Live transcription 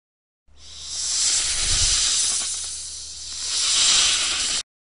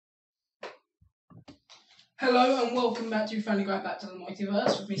Hello and welcome back to Finally Going Back to the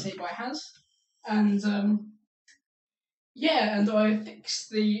Multiverse with me, Say by Has. And I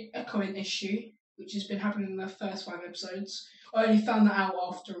fixed the echoing issue, which has been happening in the first 5 episodes. I only found that out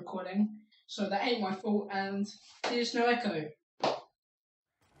after recording, so that ain't my fault, and there's no echo.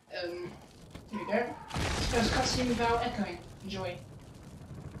 Here we go. First cutscene without echoing. Enjoy.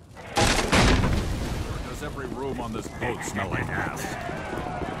 Does every room on this boat smell like ass?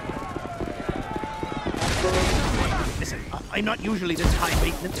 Listen, I'm not usually this high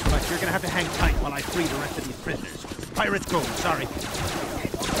maintenance, but you're gonna have to hang tight while I free the rest of these prisoners. Pirates go, sorry.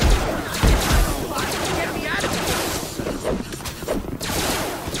 Get me out of here!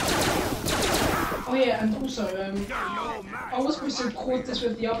 Oh yeah, and also, I was supposed to record this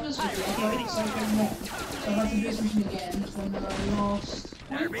with the others, with the echo, so I don't know. So I had to do something again from the last point.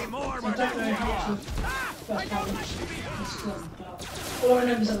 I don't know how to first part was done, but all I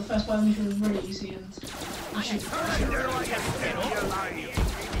know is that the first part was really easy and I should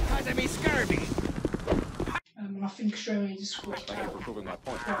because of me scurvy. And I think Australia just scored back. Proving my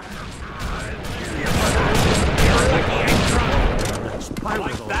point.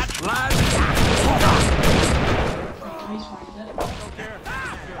 Like that, lad?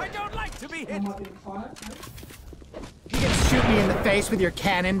 I don't like to be hit. You gonna shoot me in the face with your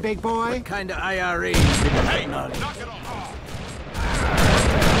cannon, big boy? What kind of IRE? Hey, knock it off!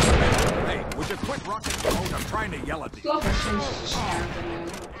 Hey, would you quit rocking the boat? I'm trying to yell at you. Love is just a stand and then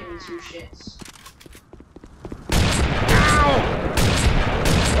giving 2 shits.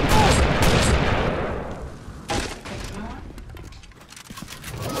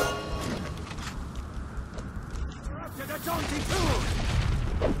 To the jaunty too!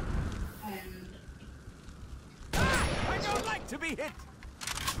 I don't like to be hit!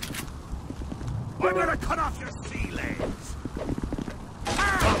 I'm gonna cut off your sea legs!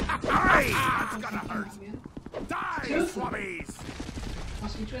 That's gonna hurt! Die, swabbies!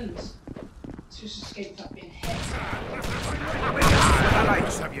 Must be twins. Let's just escape without being hit. The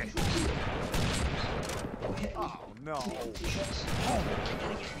likes of you! Oh no! I gotta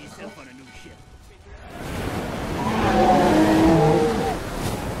get myself on a new ship.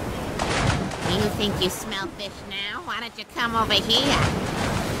 You think you smell fish now? Why don't you come over here?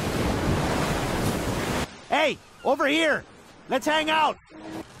 Hey, over here! Let's hang out!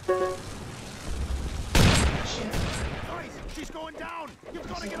 Guys, she's going down! You've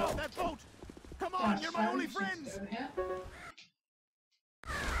got to get off that boat! Come on, you're my only friends!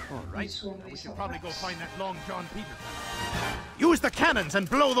 All right, we should probably go find that Long John Peter. Use the cannons and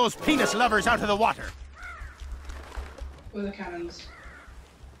blow those penis lovers out of the water. Where are the cannons?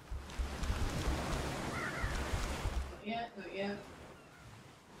 Not yet.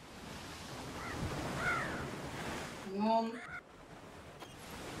 Hang on.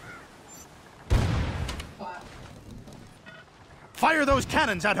 Fire. Fire those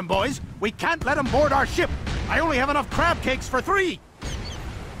cannons at him, boys! We can't let them board our ship! I only have enough crab cakes for 3!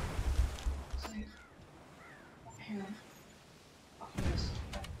 Hang on.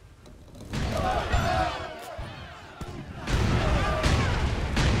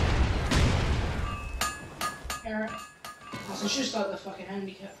 Eric. So it's just like the fucking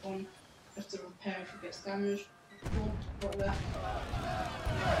handicap one. You have to repair if it gets damaged. Like that.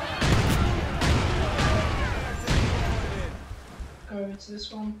 Go over to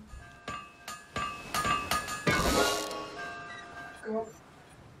this one. Go up.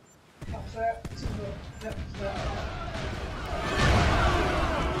 Up there. To the left there.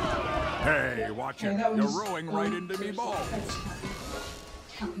 Hey, watch it. You're rowing right into me balls.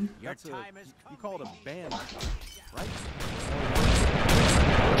 Your time is you call it a band, right?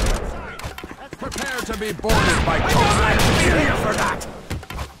 Prepare to be boarded by Coke. I'll kill you for that!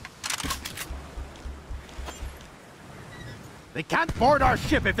 They can't board our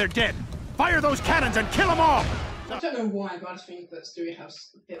ship if they're dead! Fire those cannons and kill them all! I don't know why, but I just think that Stewie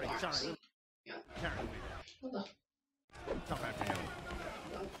has a bit of accent. Yeah. What the? Jump after him.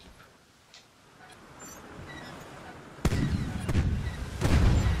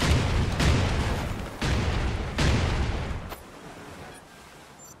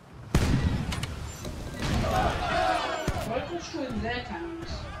 Why don't destroy their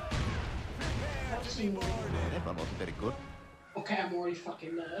cannons? That seemed more. That one wasn't very good. Okay, I'm already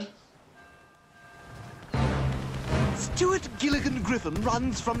fucking there. Stuart Gilligan Griffin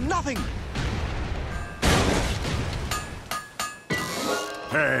runs from nothing.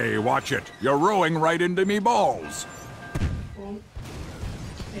 Hey, watch it. You're rowing right into me balls. One.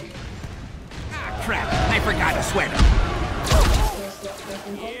 There you go. Ah, crap! I forgot a sweater. There's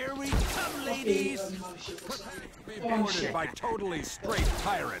Here we come, ladies! Be boarded by totally straight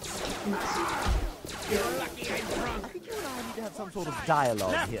pirates. You're lucky I'm drunk. I think you and I need to have some sort of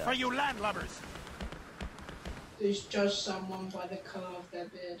dialogue Left here. for you landlubbers! Please judge someone by the colour of their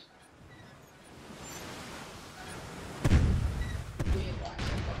beard. Weird wax.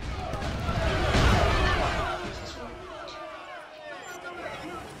 This one.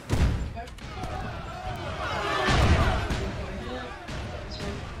 Yep. This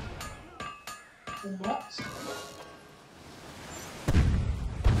one. Or not.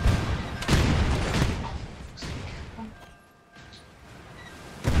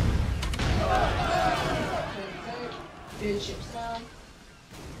 Beard chips down.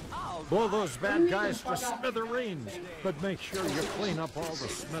 Blow those bad guys to smithereens, but make sure you clean up all the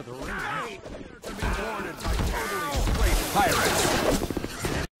smithereens. To be boarded by totally straight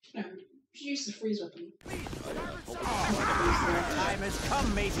pirates. No, use the freeze weapon. Time has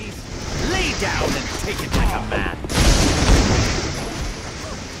come, mateys. Lay down and take it like a man.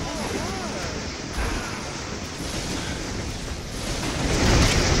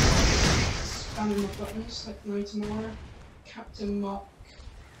 Spamming my buttons like no tomorrow. Captain Mark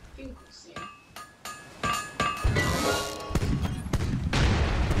Finkelstein.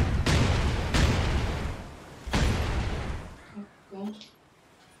 Oh god.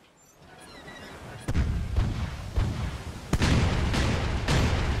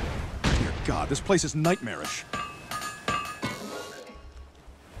 Dear God, this place is nightmarish.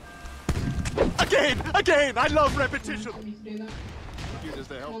 Again! I love repetition! I need to do that. You're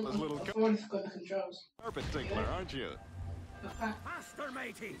just a helpless little I've already forgotten the controls. carpet tickler, aren't you? Backpack. Faster,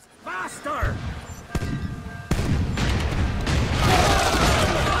 mateys! Faster!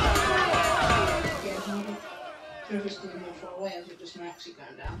 Getting harder. So if it's going more far away, as we're just actually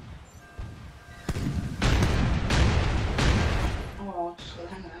going down. Oh, just got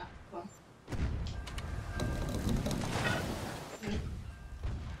the hang of that. Come on.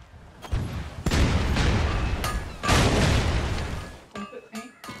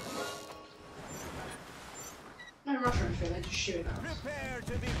 No rush or anything, they're just shooting at us. Prepare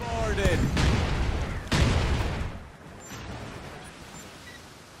to be boarded!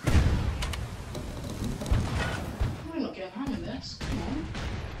 We're not getting hung in this. Come on.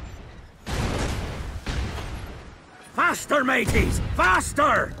 Faster, mateys!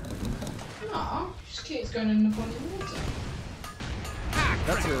 Faster! No, just keeps going in the body of water.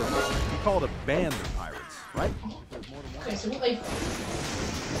 That's you call it a band of pirates, right? Okay, so what they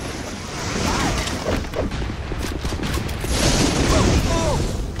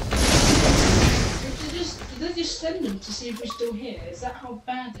Did they just send them to see if we're still here? Is that how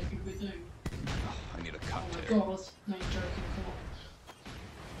bad they think we're doing? I need a Oh cocktail. my god, no joking, come on.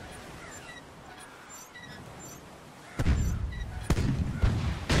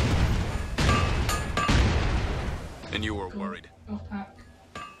 And you were worried. Off pack.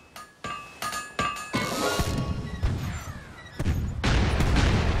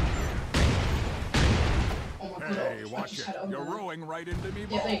 Oh my god, Hey, I watch just it. had it on You're there. rowing right into me.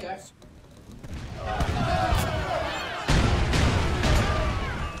 Yeah, there you go.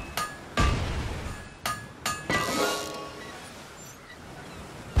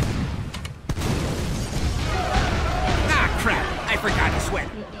 Ah, crap! I forgot to swim.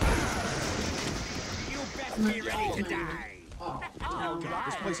 You best be ready to die. Oh, Oh God,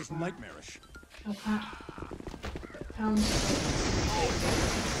 this place is nightmarish. off pack. Pounds.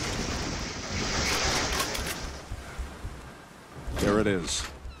 There it is.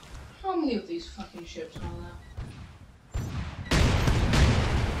 How many of these fucking ships are there?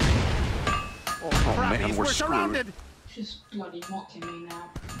 Oh man, Crappies, we're surrounded! screwed. She's bloody mocking me now.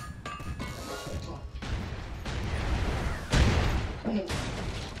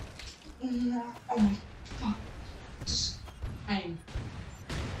 Oh my fuck. Just aim.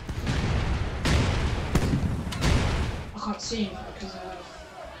 I can't see him because of...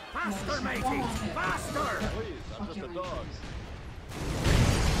 Faster, mateys! Faster! I'm just a dog.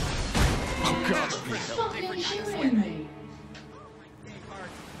 Oh god, fucking shooting me!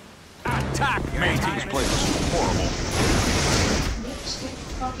 Attack, mateys! This place is horrible. Let's get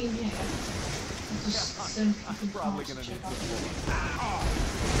fucking here. Just send fucking Probably parts gonna to need check some out.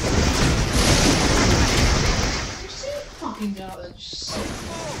 You see a fucking girl that just sick.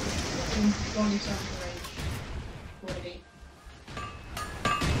 Fucking body type rage. Already.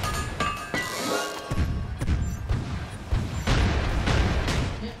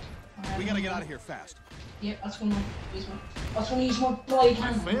 Yep. We gotta get out of here fast. Yep, that's when I use my. That's when I use my blade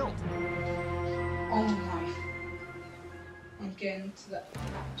hand. Failed. Oh my. I'm getting to that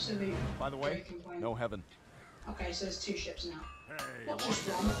absolute. By the way, breaking point. no heaven. Okay, so there's 2 ships now. Hey, Not just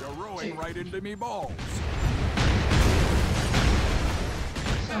one. you're rowing 2. right into me balls.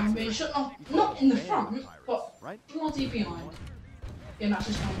 So I'm being shot not in the front, but bloody behind. Yeah, that's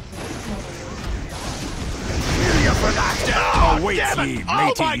just one thing. Oh, wait, ye mateys. Oh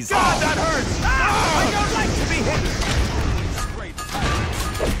my God, that hurts! I don't like to be hit. Straight.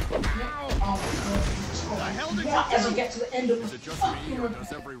 Oh my God. Right as I get to the end of Is the it just fucking me, or repair.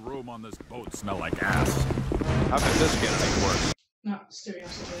 does every room on this boat smell like ass? How could this get any worse? No,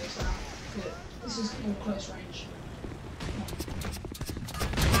 seriously, so this is more close range.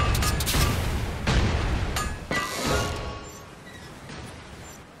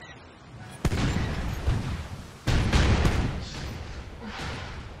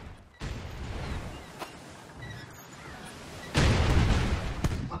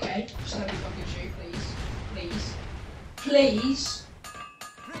 Okay, just let me fucking shoot, please. Please. Please!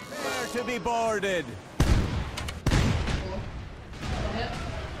 Prepare to be boarded.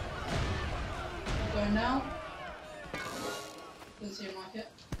 Going down. Doesn't seem like it.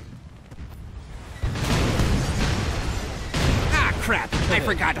 Ah, crap! I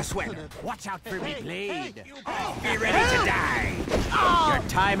forgot to swim. Watch out for me blade. Be ready to die. Your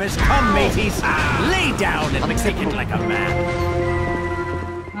time has come, mateys. Lay down and take it like a man.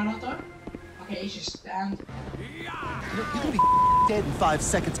 No, not though. Okay, he's just stand. You're gonna be dead in 5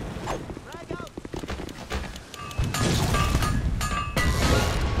 seconds.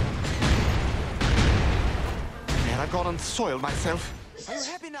 Man, I've gone and soiled myself. This is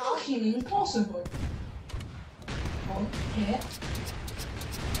fucking impossible. One hit.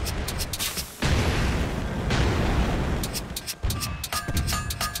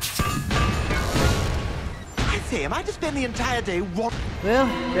 I say, am I to spend the entire day what? Well,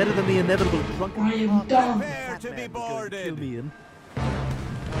 better than the inevitable drunk. I am done. Prepare to be boarded. Kill me in.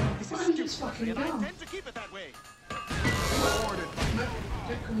 I'm just fucking done. Intend to keep it that way. Boarded.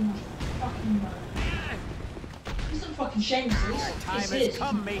 Don't come on. Fucking mad. This isn't fucking shameful. Time has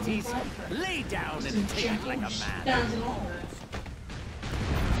come, mateys. Lay down and take it like a man. Standing on there.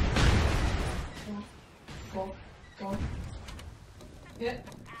 Go. Go. Hit.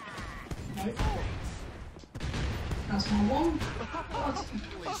 No. That's my one.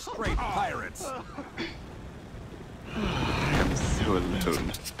 Straight pirates. I'm so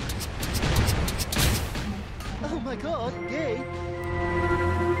alone. Oh my God, gay.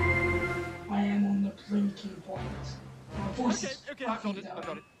 I am on the drinking point. My voice is Okay, I fucking got it. down. I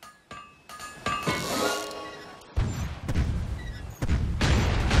got it.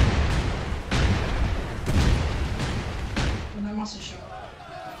 Well, that must have shot.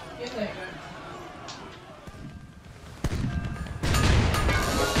 Yeah, there you go.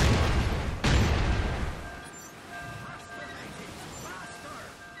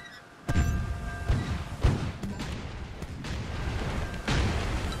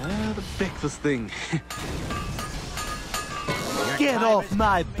 Ah, the breakfast thing. Get off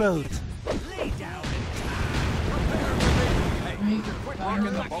my boat. Lay down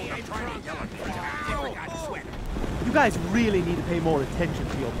You guys really need to pay more attention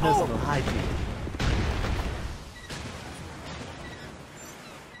to your personal hygiene.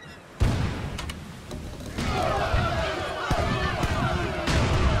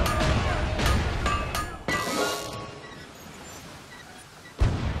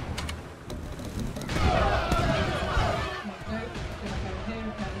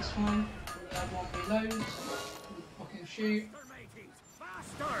 Shoot.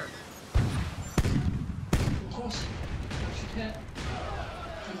 Faster! Of course. That should hit.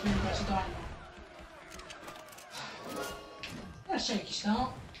 Jump in, press a dynamite. That's a shaky start.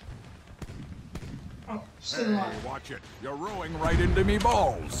 Oh, still Hey, alive. watch it. You're rowing right into me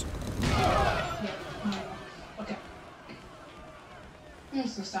balls. Yeah, no. Okay. I'm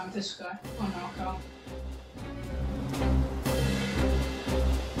just gonna stand with this guy. Oh no, I can't.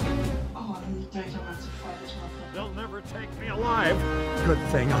 Oh, I don't have to fight this motherfucker. They'll never take me alive. Good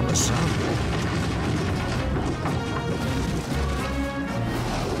thing I'm a son.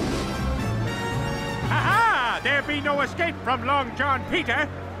 Ha-ha! There be no escape from Long John Peter.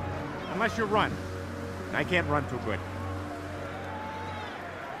 Unless you run. I can't run too good.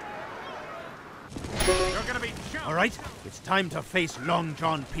 You're gonna be jumped. All right, it's time to face Long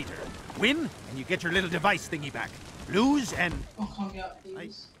John Peter. Win, and you get your little device thingy back. Lose, and... Oh, I can't get up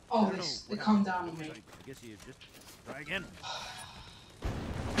these. Oh, they come down on me. I guess you just try again.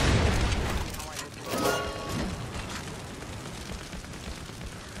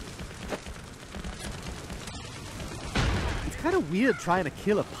 It's kind of weird trying to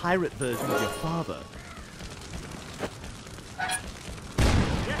kill a pirate version of your father.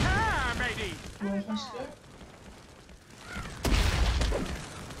 Yeah, matey! Where's my skirt?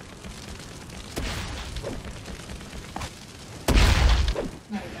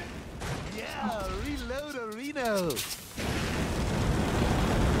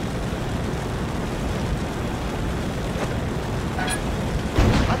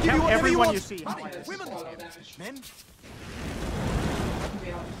 I'll give you whatever you want. see. I think that's quite a lot of damage. Men,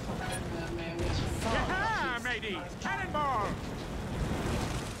 Maybe I'll fucking mail Yeah, matey! Cannonball!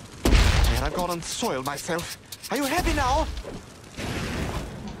 man, I've gone and soiled myself. Are you happy now?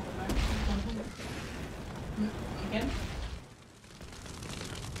 Again?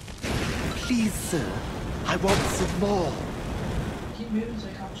 Please, sir. I want some more. Keep moving so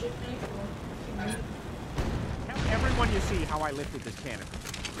I can't shoot me, or keep moving. Tell everyone you see how I lifted this cannon.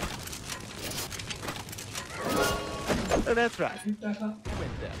 Oh, that's right. Move back up.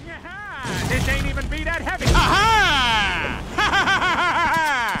 Yeah, this ain't even be that heavy. Aha! Ha ha ha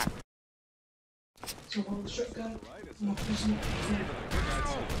ha! So hold the shotgun. I'm not pushing it.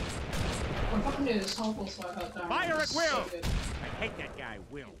 What if I can do this whole boss fight out down? Fire at It's will. so good. I hate that guy,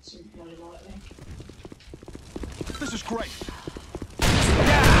 Will. It's bloody lightning. This is great.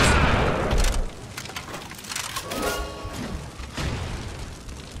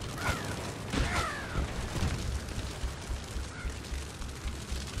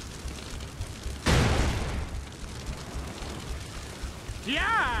 Yeah,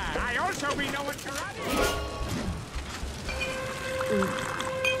 I also be knowing karate.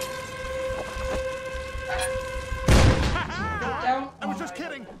 Down. I was Oh just my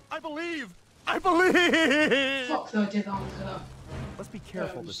kidding. God. I believe. I believe. Fuck no, I did that one to her. Let's be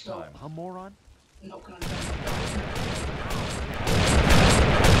careful this stop. time, huh, moron? I'm not gonna jump up.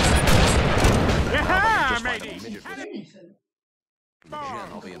 Yeah, Just find matey. a midget Do anything.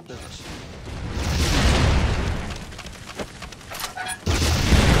 I'll be in business.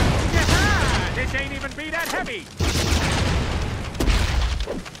 Yeah, this ain't even be that heavy.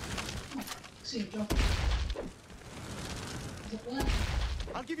 See him jump. Is it there?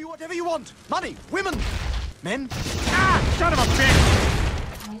 I'll give you whatever you want. Money, women, men. Ah, son of a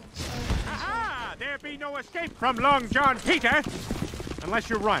bitch! No, Aha! There be no escape from Long John Peter! Unless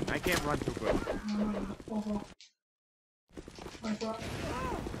you run. I can't run too good.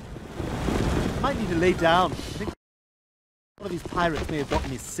 Might need to lay down. I think one of these pirates may have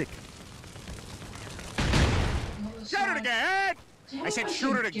gotten me sick. Shoot it again! I said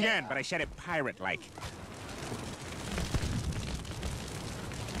shoot it again, but I said it pirate-like.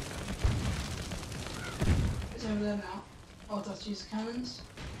 It's over there now. Oh, do I have to use the cannons?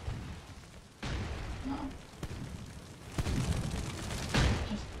 No.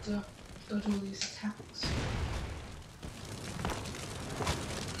 Just dodge all these attacks.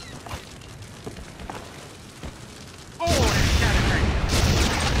 Oh, it's got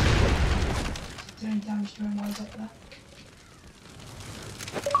Doing damage to my eyes up there.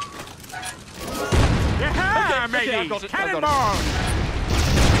 Yeah, Okay, matey! I've got it, I've got it. Cannonball!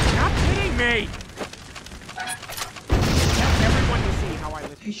 Stop hitting me! Tell everyone you see how I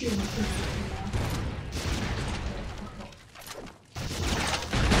lift. Hey, shoot me through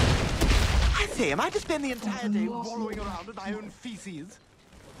I say, am I to spend the entire day wallowing around in my own feces?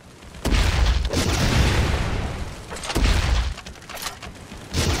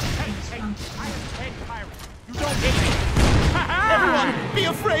 Hey, I am a paid pirate. You don't hit me! Ha-ha! Everyone, be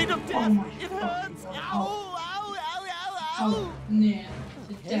afraid of Oh death. my It God. hurts. Ow, ow, ow, ow, ow. How near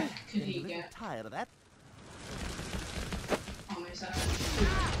to death could he I'm get? tired of that. Oh, no, is that?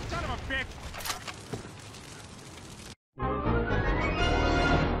 Son of a bitch!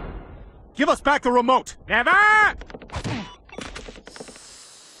 Give us back the remote! Never!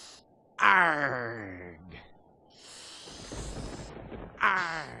 Arg.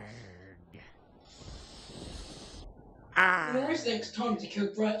 Arg. Arg. There is next time to kill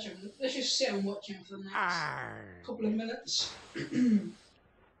Bertram. Let's just sit and watch him for the next Arg. couple of minutes.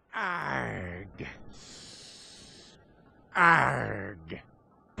 Arg. Arg.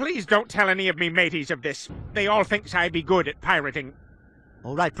 Please don't tell any of me mateys of this. They all thinks I be good at pirating.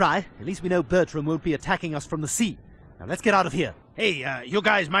 All right, Fry. At least we know Bertram won't be attacking us from the sea. Now let's get out of here. Hey, you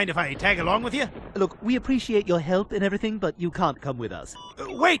guys mind if I tag along with you? Look, we appreciate your help and everything, but you can't come with us.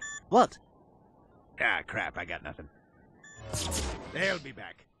 Wait! What? Ah, crap, I got nothing. They'll be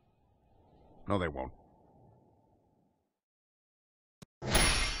back. No, they won't.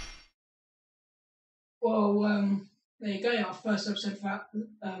 Well, there you go, our first episode about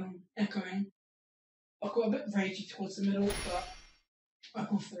echoing. I got a bit ragey towards the middle, but I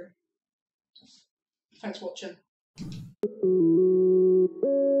pulled through. Thanks for watching.